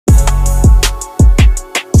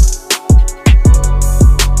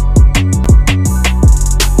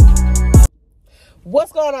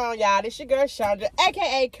What's going on, y'all? This your girl Chandra,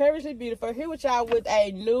 aka Courageously Beautiful, here with y'all with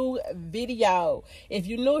a new video. If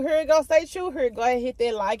you new here, go stay true here. Go ahead and hit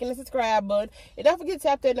that like and the subscribe button. And don't forget to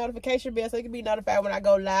tap that notification bell so you can be notified when I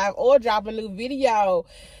go live or drop a new video.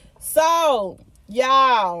 So,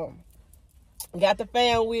 y'all, got the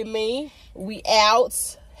fam with me. We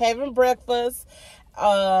out having breakfast.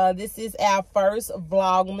 This is our first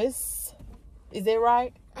vlogmas. Is that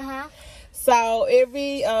right? Uh-huh. So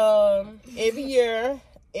every year,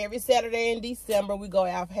 every Saturday in December, we go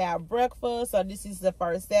out and have breakfast. So this is the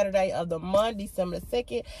first Saturday of the month, December the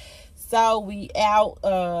 2nd. So we out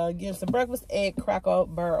getting some breakfast at Cracker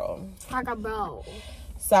Barrel. Cracker Barrel.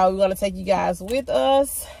 So we're gonna take you guys with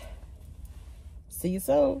us. See you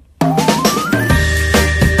soon.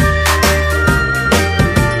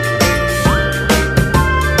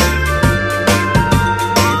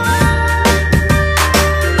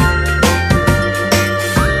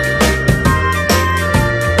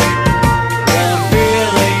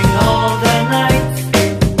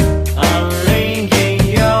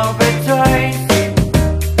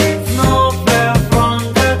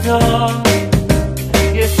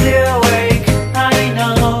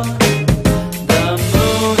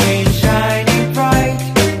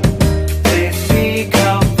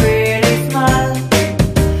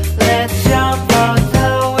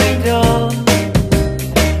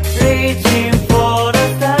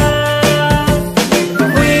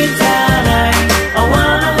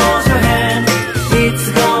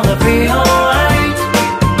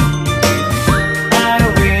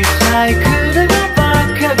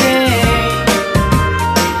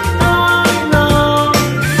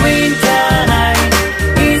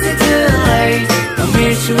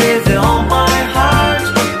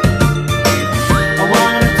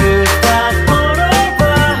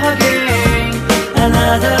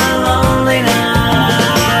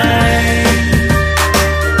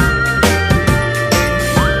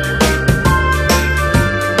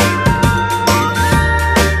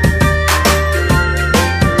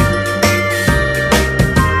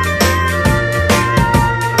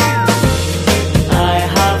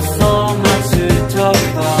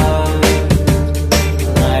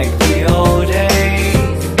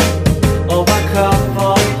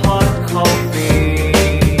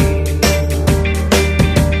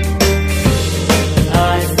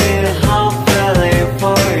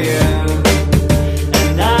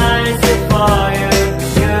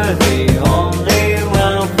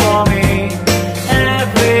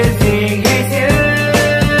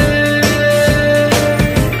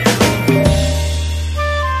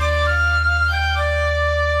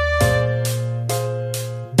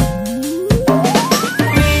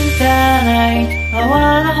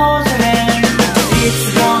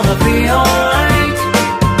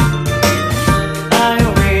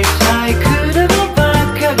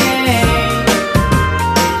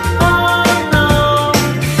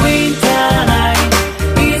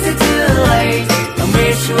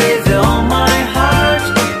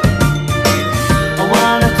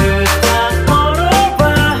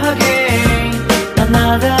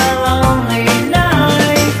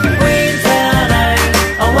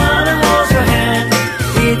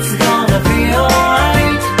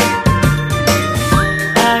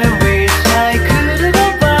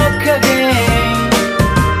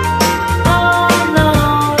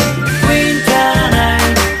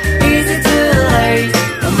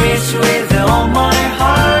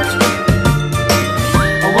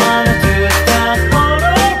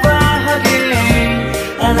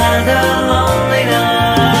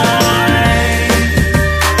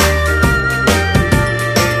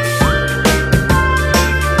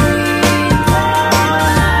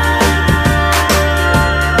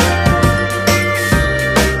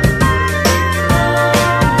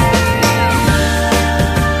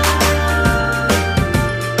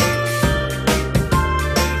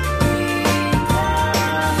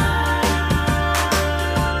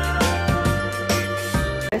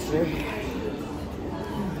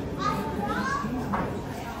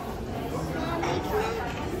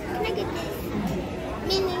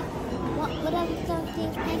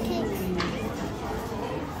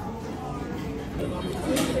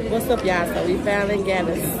 What's up, y'all? So we finally got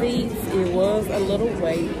a seat. It was a little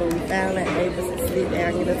wait, but we finally able to sit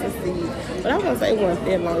down and get us a seat. But I was gonna say it wasn't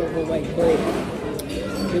that long of a wait,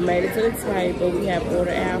 but we made it to the table. We have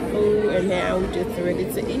ordered our food, and now we're just ready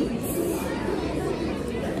to eat.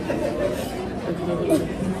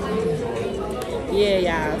 Yeah,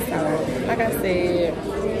 y'all. So like I said,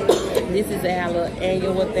 this is our little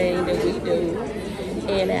annual thing that we do.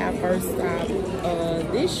 And our first stop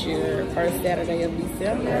this year, first Saturday of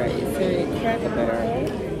December, is here at Cracker Barrel.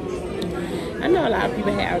 I know a lot of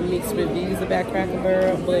people have mixed reviews about Cracker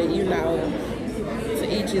Barrel, but you know, to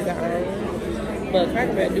each his own. But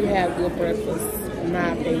Cracker Barrel do have good breakfast, in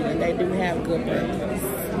my opinion. They do have good breakfast.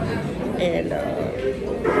 And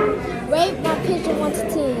rate my picture 1 to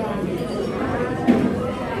 10, y'all.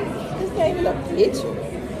 This ain't even a picture.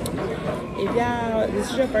 if y'all, this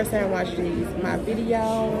is your first time watching my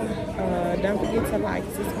video, don't forget to like,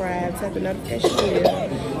 subscribe, tap the notification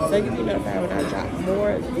bell so you can be notified when I drop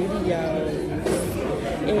more videos.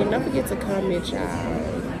 And don't forget to comment, y'all,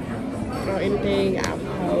 on anything I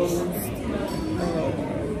post,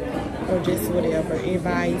 or just whatever,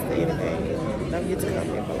 advice or anything. Don't forget to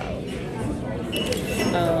comment below.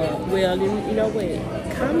 Well, you know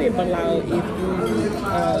what? Comment below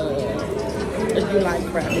if you like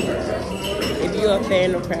Cracker Barrel. If you're a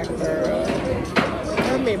fan of Cracker Barrel,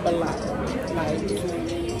 comment below. Like,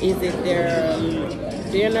 is it their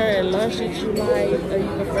dinner and lunch that you like, or you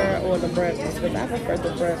prefer, or the breakfast? Because I prefer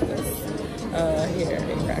the breakfast here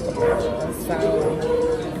at Cracker Barrel. So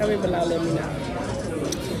comment below, let me know.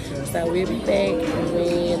 So we'll be back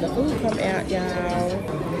when the food come out, y'all.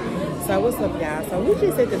 So what's up, y'all? So we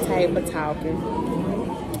just at the table talking,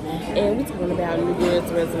 and we talking about New Year's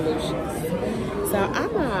resolutions. So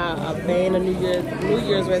I'm not a fan of New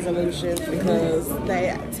Year's resolutions because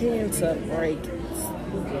they tend to break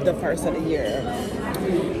the first of the year,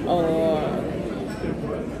 or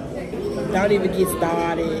don't even get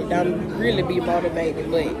started, don't really be motivated.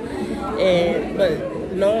 But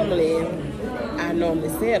normally I normally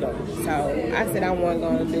set them. So I said I wasn't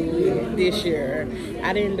gonna do it this year.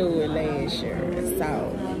 I didn't do it last year.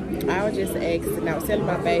 So I was just asking, I was telling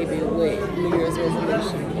my baby what New Year's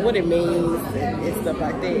resolution, what it means and stuff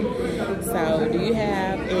like that. So do you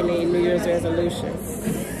have any New Year's resolutions?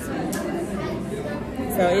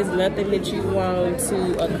 So it's nothing that you want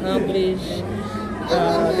to accomplish,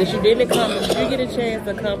 that you didn't accomplish, you get a chance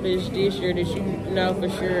to accomplish this year that you know for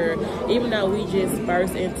sure, even though we just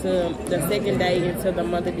burst into the second day into the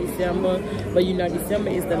month of December, but you know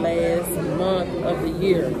December is the last month of the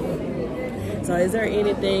year. So is there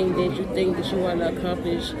anything that you think that you want to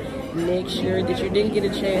accomplish next year that you didn't get a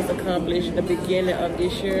chance to accomplish at the beginning of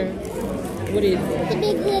this year? What is it? To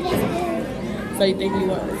be good at school. So you think you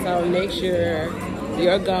want, so next year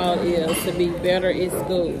your goal is to be better at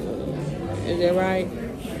school. Is that right?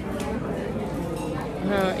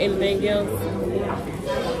 Anything else?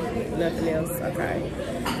 Nothing else? Okay.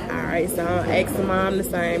 Alright, so I'll ask Mom the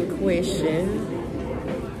same question.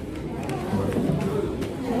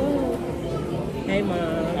 Hey, Mom.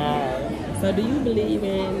 Hi. So do you believe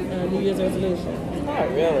in New Year's resolutions? Not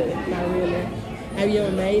really. Not really. Have you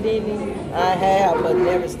ever made any? I have, but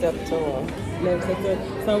never stepped to them. Never stepped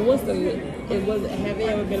up. So what's the, have you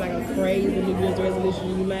ever been like a crazy New Year's resolution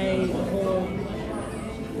you made before?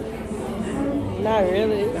 Not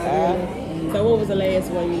really. Not really. So what was the last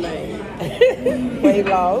one you made? Weight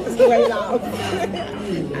loss. Weight loss.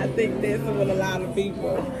 I think that's with a lot of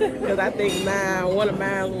people. Because I think one of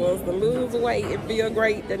mine was to lose weight and feel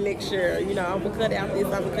great the next year. You know, I'm going to cut out this,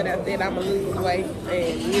 I'm going to cut out that, I'm going to lose weight.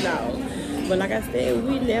 And, you know. But like I said,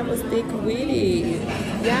 we never stick with it.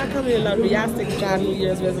 Y'all come in and do y'all stick with y'all New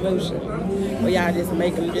Year's resolution? Or y'all just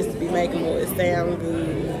make them just to be making them, it sound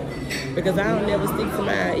good? Because I don't never stick to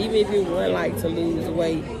mine. Even if you would like to lose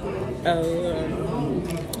weight.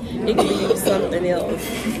 It could be something else,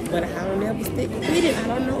 but I don't never stick with it. I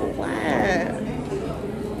don't know why.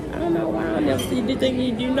 I don't know why I don't never stick. Do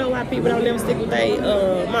you know why people don't never stick with their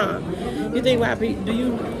Mom? You think why people? Do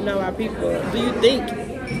you know why people? Do you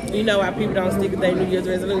think you know why people don't stick with their New Year's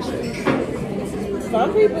resolution?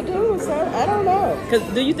 Some people do, some I don't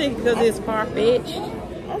know. Do you think because it's far-fetched?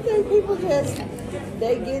 I think people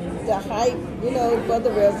they get the hype, you know, for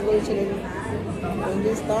the resolution and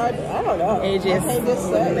just start. I don't know. It just, I can't just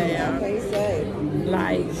say. man. I can't say.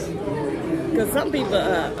 Like, because some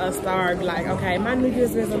people start like, okay, my New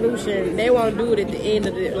Year's resolution, they won't do it at the end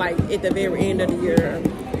of the, like at the very end of the year.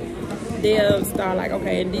 They'll start like,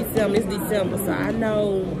 okay, in December, it's December, so I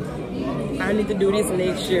know I need to do this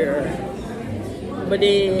next year. But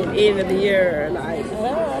then end of the year, like, I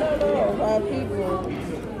don't know why people.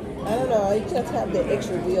 I don't know. You just have the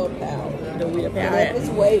extra willpower. The willpower. If it's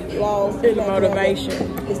weight loss, It's the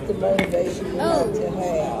motivation. It's the motivation you have to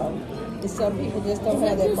have. And some people just don't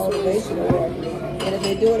have that motivation, and if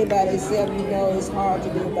they do it by themselves, you know it's hard to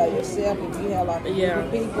do it by yourself. If you have like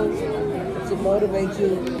people to motivate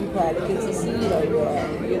you, you probably can succeed on your,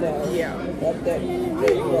 that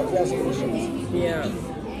resolutions. Yeah.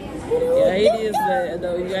 Yeah, it is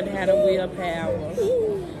though. You got to have the willpower.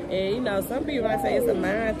 And you know, some people might say it's a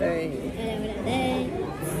mind thing.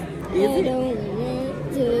 Is it?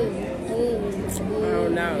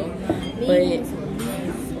 don't know.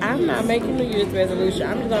 But I'm not making New Year's resolution.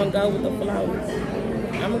 I'm just gonna go with the flow.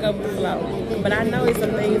 I'm gonna go with the flow. But I know it's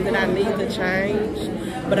some things that I need to change.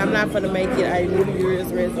 But I'm not gonna make it a New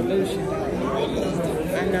Year's resolution.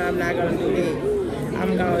 I know I'm not gonna do that.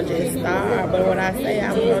 I'm gonna just start. But what I say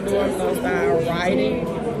I'm gonna do, I'm gonna start writing,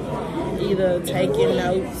 either taking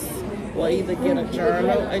notes or either get a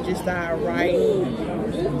journal and just start writing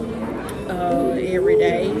every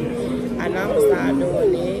day. I know I'm gonna start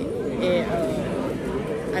doing that.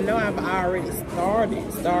 And I know I've already started,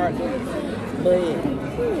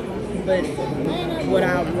 but what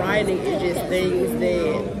I'm writing is just things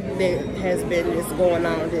that has been just going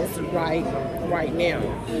on just right now,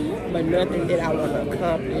 but nothing that I want to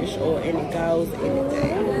accomplish or any goals,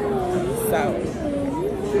 anything. So,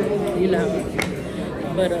 you know,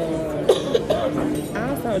 but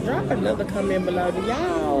also drop another comment below. Do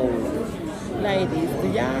y'all, ladies, do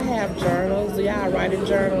y'all have journals? Do y'all write in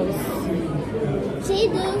journals? She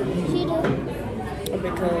do.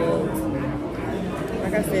 Because,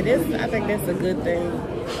 like I said, I think that's a good thing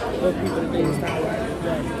for people to do, start writing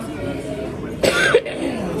journals.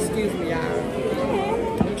 Excuse me,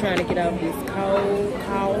 y'all. I'm trying to get over this cold,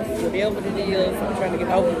 cough, whatever it is. I'm trying to get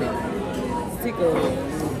over it. Sick of it.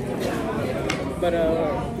 But,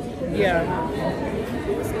 yeah.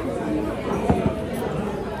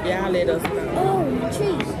 Y'all let us know. Oh,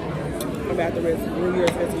 trees. About the New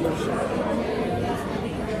Year's resolution.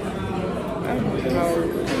 I'm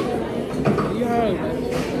hungry. You hungry?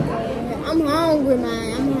 I'm hungry,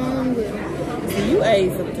 man. I'm hungry. See, you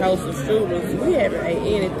ate some toasted strudels. We haven't ate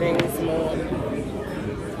anything this morning.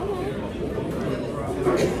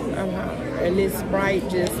 I'm hungry. And this Sprite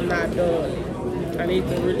just not doing it. I need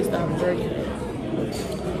to really stop drinking.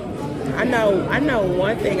 I know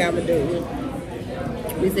one thing I'm gonna do.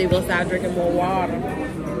 We say we're gonna start drinking more water.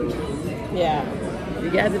 Yeah, you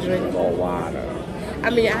got to drink more water. I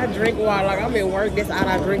mean, I drink water. Like, I'm at work, that's all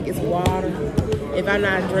I drink is water. If I'm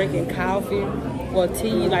not drinking coffee or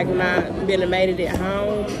tea, like when I've been made it at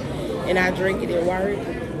home and I drink it at work.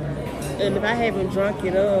 And if I haven't drunk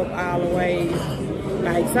it up all the way,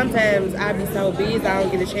 like sometimes I be so busy I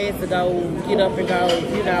don't get a chance to go get up and go,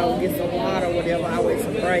 you know, get some water or whatever. I wait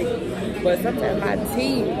some break. But sometimes my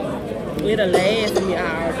tea, it'll last me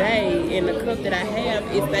all day. And the cup that I have,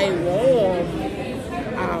 it stay warm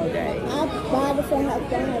all day. I'll buy it for her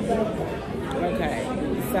birthday. Okay,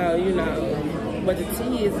 so you know, but the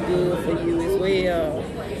tea is good for you as well.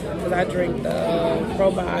 Because I drink the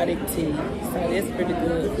probiotic tea, so it's pretty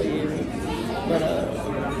good for you.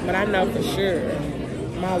 But I know for sure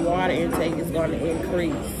my water intake is going to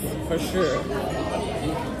increase, for sure.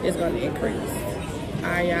 It's going to increase.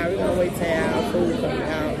 Alright, y'all, we're going to wait till our food comes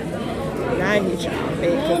out. And I hit y'all back,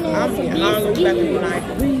 because I'm getting hungry. We about to be like,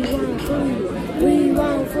 we want food. We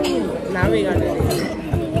want food. Nah, we ain't going to do that.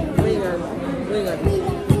 We ain't going to do that.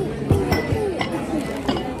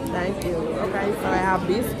 Thank you. Okay, so our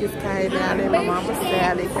biscuits came out and my mama's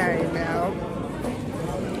salad came out.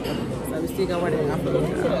 So we still gonna wait our food.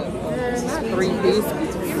 Not 3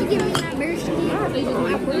 biscuits. Can you give me my biscuit?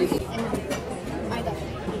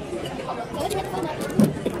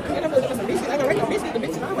 I don't like no biscuits. The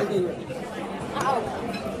biscuits always good. I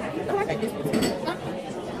like that biscuit.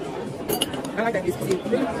 I like that biscuit. I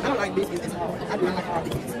don't like biscuits. It's hard. I do not like hard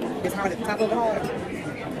biscuits. It's hard at the top of the hard. I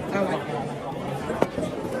don't like it.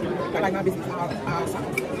 I like my biscuits all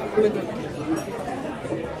soft.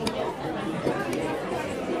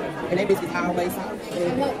 And that biscuit's always soft.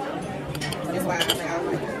 That's why I say I don't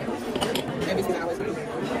like it. That biscuit's always good.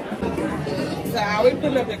 So are we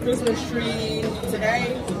putting up the Christmas tree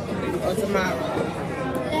today or tomorrow?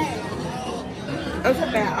 I'm talking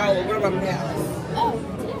about what about my house?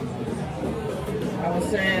 I was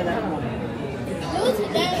saying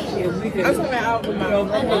If we could, I'm talking about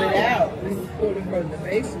pull it out. We pull it from the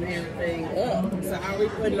base and everything up. So are we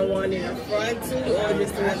putting the one in the front too, or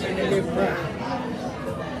just the one in the front?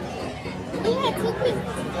 We had cookies.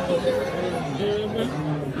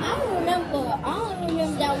 I don't remember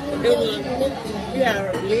that one. It was, yeah,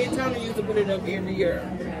 me and Tommy used to put it up every year.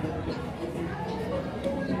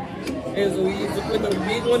 And so we used to put the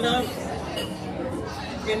big one up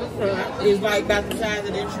in the front. It's like about the size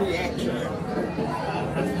of that tree actually.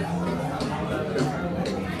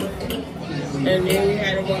 And then we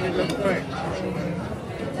had one in the front.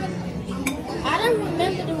 I don't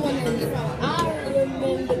remember the one in the front. I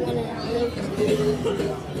remember the one in the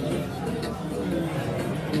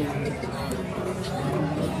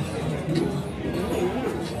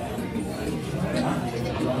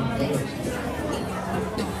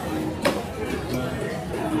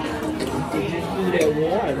That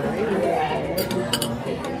water, right?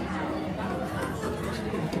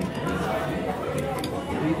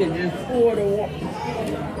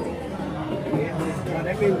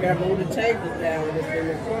 people got to move the tables down that's in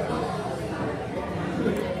the front.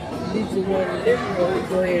 These are one of the living room. We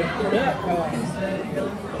go ahead and put up.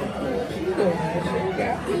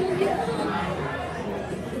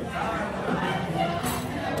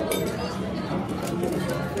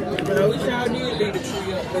 I wish y'all did leave the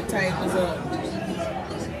tree up, the tables up.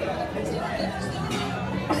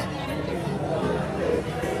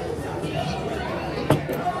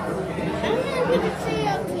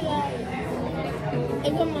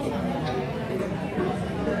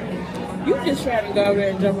 You just trying to go over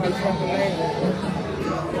there and jump on the fucking lane.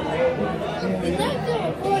 It's not still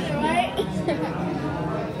recording, right?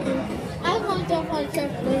 I'm gonna jump on the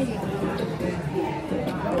trampoline.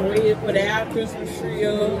 We need to put our Christmas tree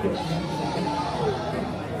up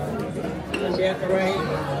and decorate.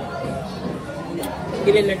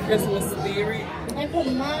 Get in the Christmas spirit. And put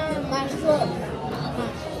my foot.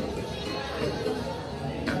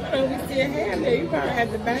 We still have that. You probably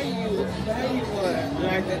have to buy you one,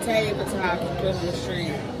 like the tabletop Christmas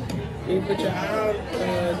tree. You put your own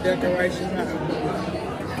decorations on.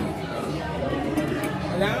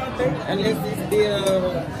 And I don't think, unless it's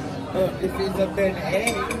still, if it's up there in the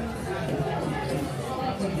attic.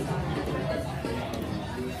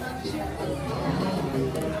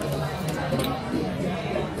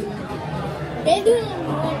 They do it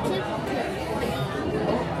more Christmas.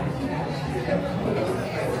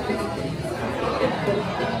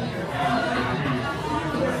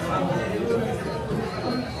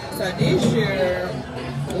 So this year,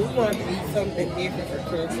 we want to do something different for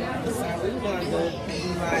Christmas. So we want to do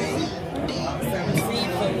like some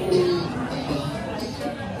seafood.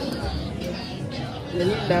 And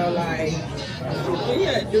you know, like, we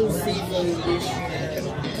gotta do seafood this year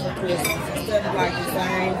for Christmas. Instead of like the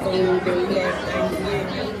same food that we have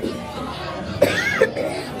Thanksgiving.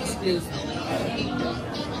 Excuse me.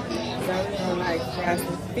 So we're gonna like fry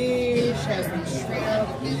some fish, have some shrimp,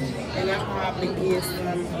 and I'll probably get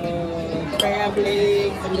some crab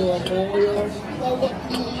legs and do a boil for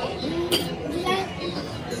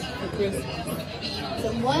Christmas.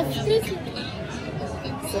 Some what Christmas?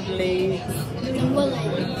 Some legs. Some what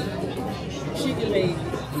legs? Chicken legs.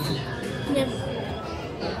 Never.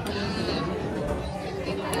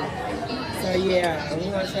 So yeah,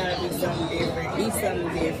 we're gonna try to do something different, eat something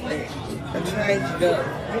different, and change it up.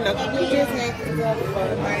 You know, 'cause we just had to go for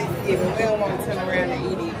Thanksgiving. We don't want to turn around and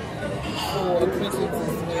eat it for Christmas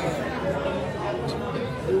as well.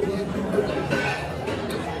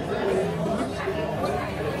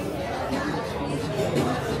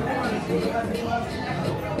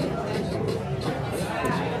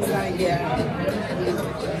 So yeah,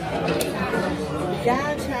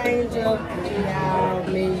 y'all change up y'all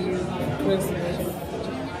menu for Christmas.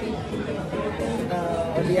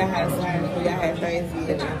 If y'all had time, if y'all had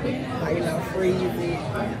Thanksgiving, like, you know, freeze it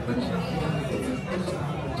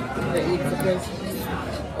to eat for Christmas,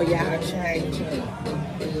 or y'all change it.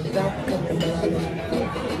 Don't come in below.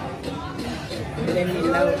 Let me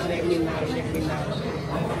know.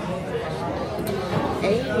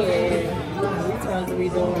 And we supposed to be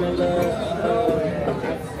doing a little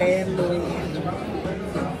family.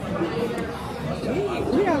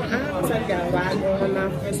 We don't, I don't think got a lot going on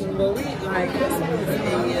for Christmas, but we like Christmas is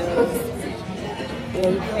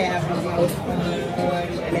when we have the most fun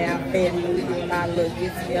and our family. We do a lot of little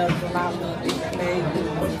get togethers, a lot of little different things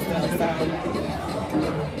and stuff.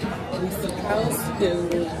 So we supposed to do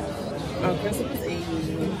on Christmas Eve,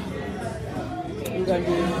 we're gonna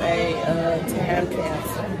do a time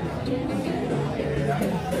capsule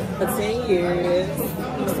for 10 years.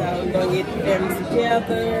 So we're gonna get the family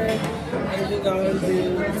together. And we're going to do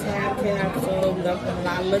a time capsule. We're going to put a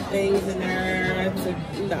lot of little things in there to,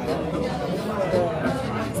 you know,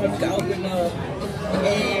 so we can open up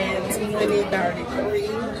in 2033.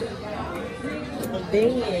 And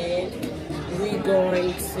then we're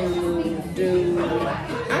going to do,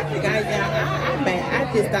 I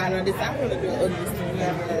just thought of this. I want to do Ugly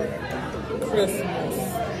Sweater Christmas.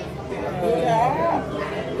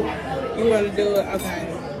 You want to do it? Okay.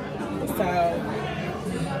 So,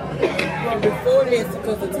 before this,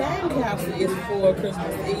 because the time capsule is for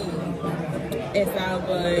Christmas Eve, and so,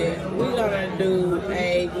 but we're gonna do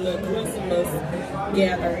a little Christmas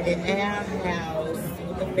gathering in our house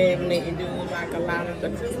with the family and do like a lot of the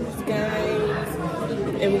Christmas games,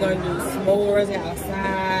 and we're gonna do s'mores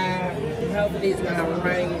outside. Hopefully it's not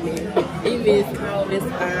raining. Even if it's cold, it's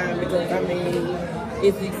fine because I mean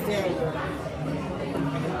it's December.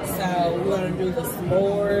 So we're gonna do the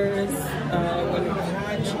s'mores, we're gonna do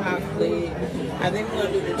hot chocolate. I think we're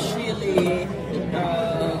gonna do the chili for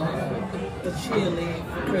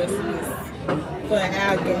Christmas for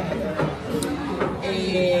our gathering. And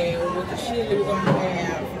And with the chili, we're gonna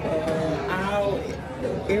have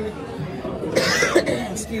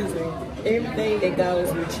excuse me, everything that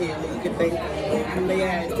goes with chili. You can think they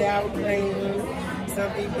have sour cream.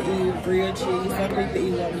 Some people eat grilled cheese. Some people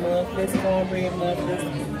eat muffins, cornbread muffins.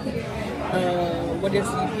 What else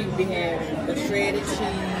do people be having? The shredded cheese,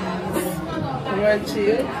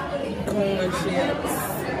 corn chips,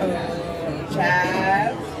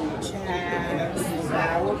 chives,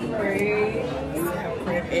 sour cream,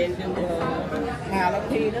 and the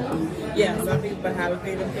jalapeno. Yeah, some people put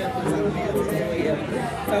jalapeno peppers on there as well.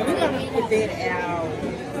 So we're gonna put that out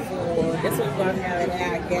for this one's gonna have an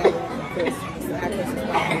our gathering for Christmas.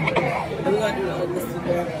 We're gonna do a little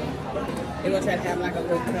super. They're gonna try to have like a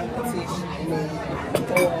little competition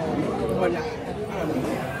or not. I don't know.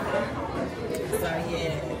 So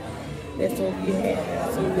yeah, that's what we have.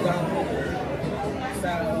 That's what we're gonna do.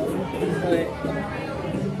 So, but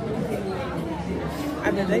I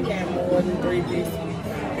know they got more than 3 this week.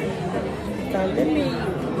 So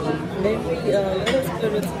let us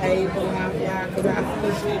put a table out here because our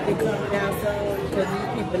food should be coming down soon because these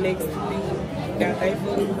people next to me got their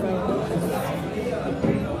food from us.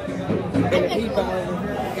 And the people over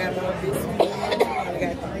here got more this week. I only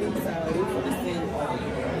got 3, so we're going to see.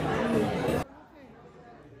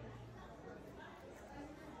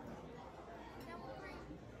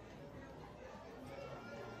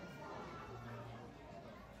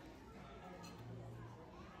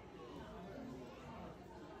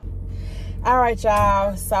 All right,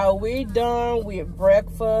 y'all. So we're done with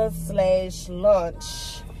breakfast /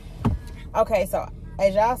 lunch. Okay, so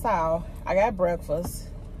as y'all saw, I got breakfast.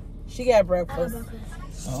 She got breakfast.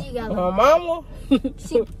 She got lunch. Mama?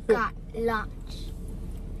 She got lunch.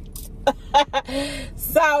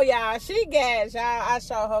 So y'all, I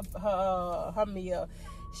showed her meal.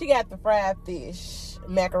 She got the fried fish,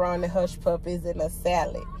 macaroni, hush puppies, and a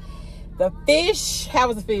salad. The fish, how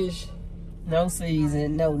was the fish? No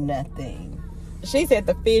season, no nothing. She said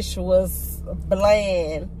the fish was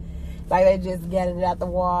bland. Like they just got it out the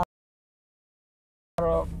water,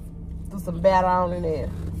 threw some batter on it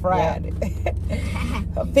and fried it.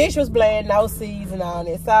 Her fish was bland, no season on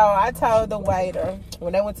it. So I told the waiter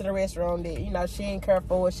when they went to the restaurant that, you know, she ain't care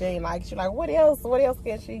for what she ain't like. She like, what else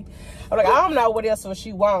can she? I'm like, I don't know what else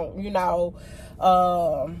she want, you know.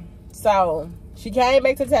 So she came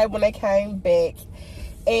back to the table when they came back.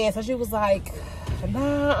 And so she was like,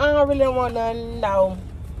 nah, I don't really want nothing, no.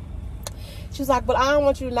 She was like, but I don't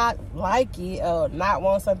want you to not like it or not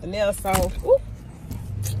want something else. So, whoop.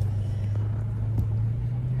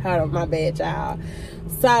 Hold on, my bad, y'all.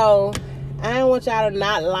 So, I don't want y'all to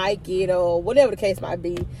not like it or whatever the case might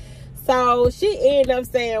be. So, she ended up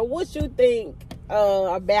saying, what you think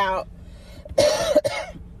about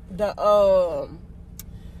the,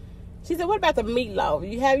 she said, what about the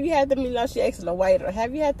meatloaf? Have you had the meatloaf? She asked the waiter,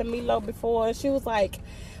 have you had the meatloaf before? And she was like,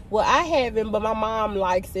 well, I haven't, but my mom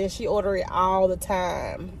likes it. She order it all the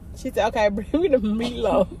time. She said, okay, bring me the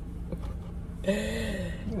meatloaf.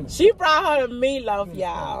 She brought her the meatloaf,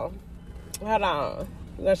 y'all. Hold on.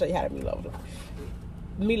 I'm going to show you how the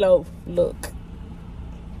meatloaf look.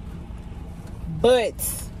 But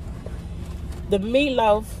the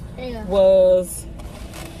meatloaf was,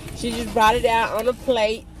 she just brought it out on a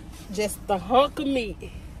plate. Just a hunk of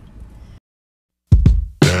meat.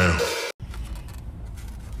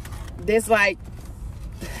 This like,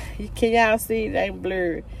 can y'all see it ain't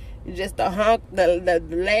blurred? It's just a hunk, the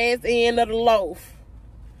last end of the loaf.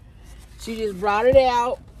 She just brought it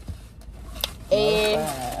out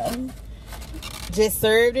and just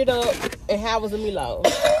served it up. And how was the meatloaf?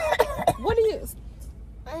 What is?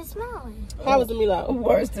 It's smelling. How was the meatloaf?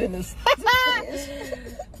 Worse than the fish.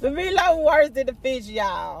 The meatloaf worse than the fish,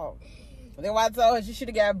 y'all. That's why I told her she should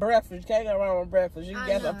have got breakfast. You can't go wrong with breakfast. You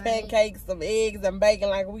got some pancakes, some eggs, and bacon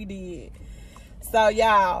like we did. So,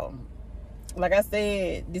 y'all, like I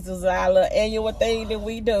said, this is our little annual thing that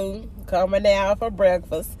we do. Coming out for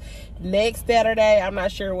breakfast. Next Saturday, I'm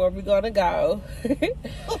not sure where we're going to go.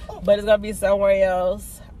 But it's going to be somewhere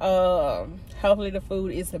else. Hopefully the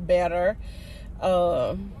food is better.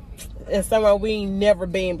 It's somewhere we ain't never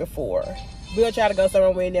been before. We'll try to go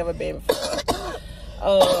somewhere we ain't never been before.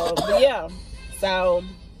 But yeah, so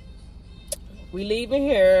we leaving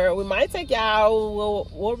here. We might take y'all.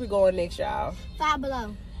 Where we going next, y'all? Five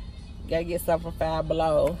Below. Gotta get something from Five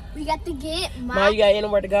Below. We got to get Ma, you got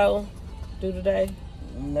anywhere to go do today?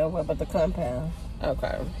 Nowhere but the compound.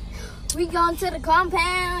 Okay. We going to the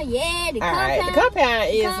compound. Yeah, the compound. All right, the compound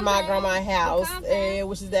is my grandma's house,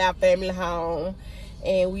 which is our family home.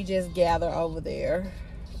 And we just gather over there.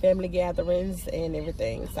 Family gatherings and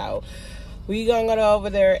everything. So We gonna go over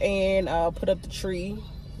there and put up the tree,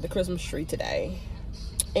 the Christmas tree today.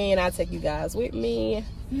 And I'll take you guys with me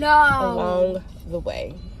along the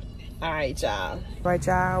way. All right, y'all. Right,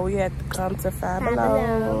 y'all, we had to come to Five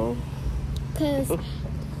Below. Because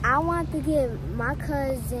I want to give my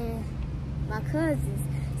cousins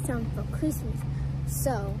something for Christmas.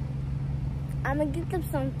 So, I'm going to get them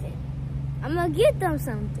something.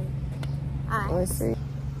 All right. Let's see.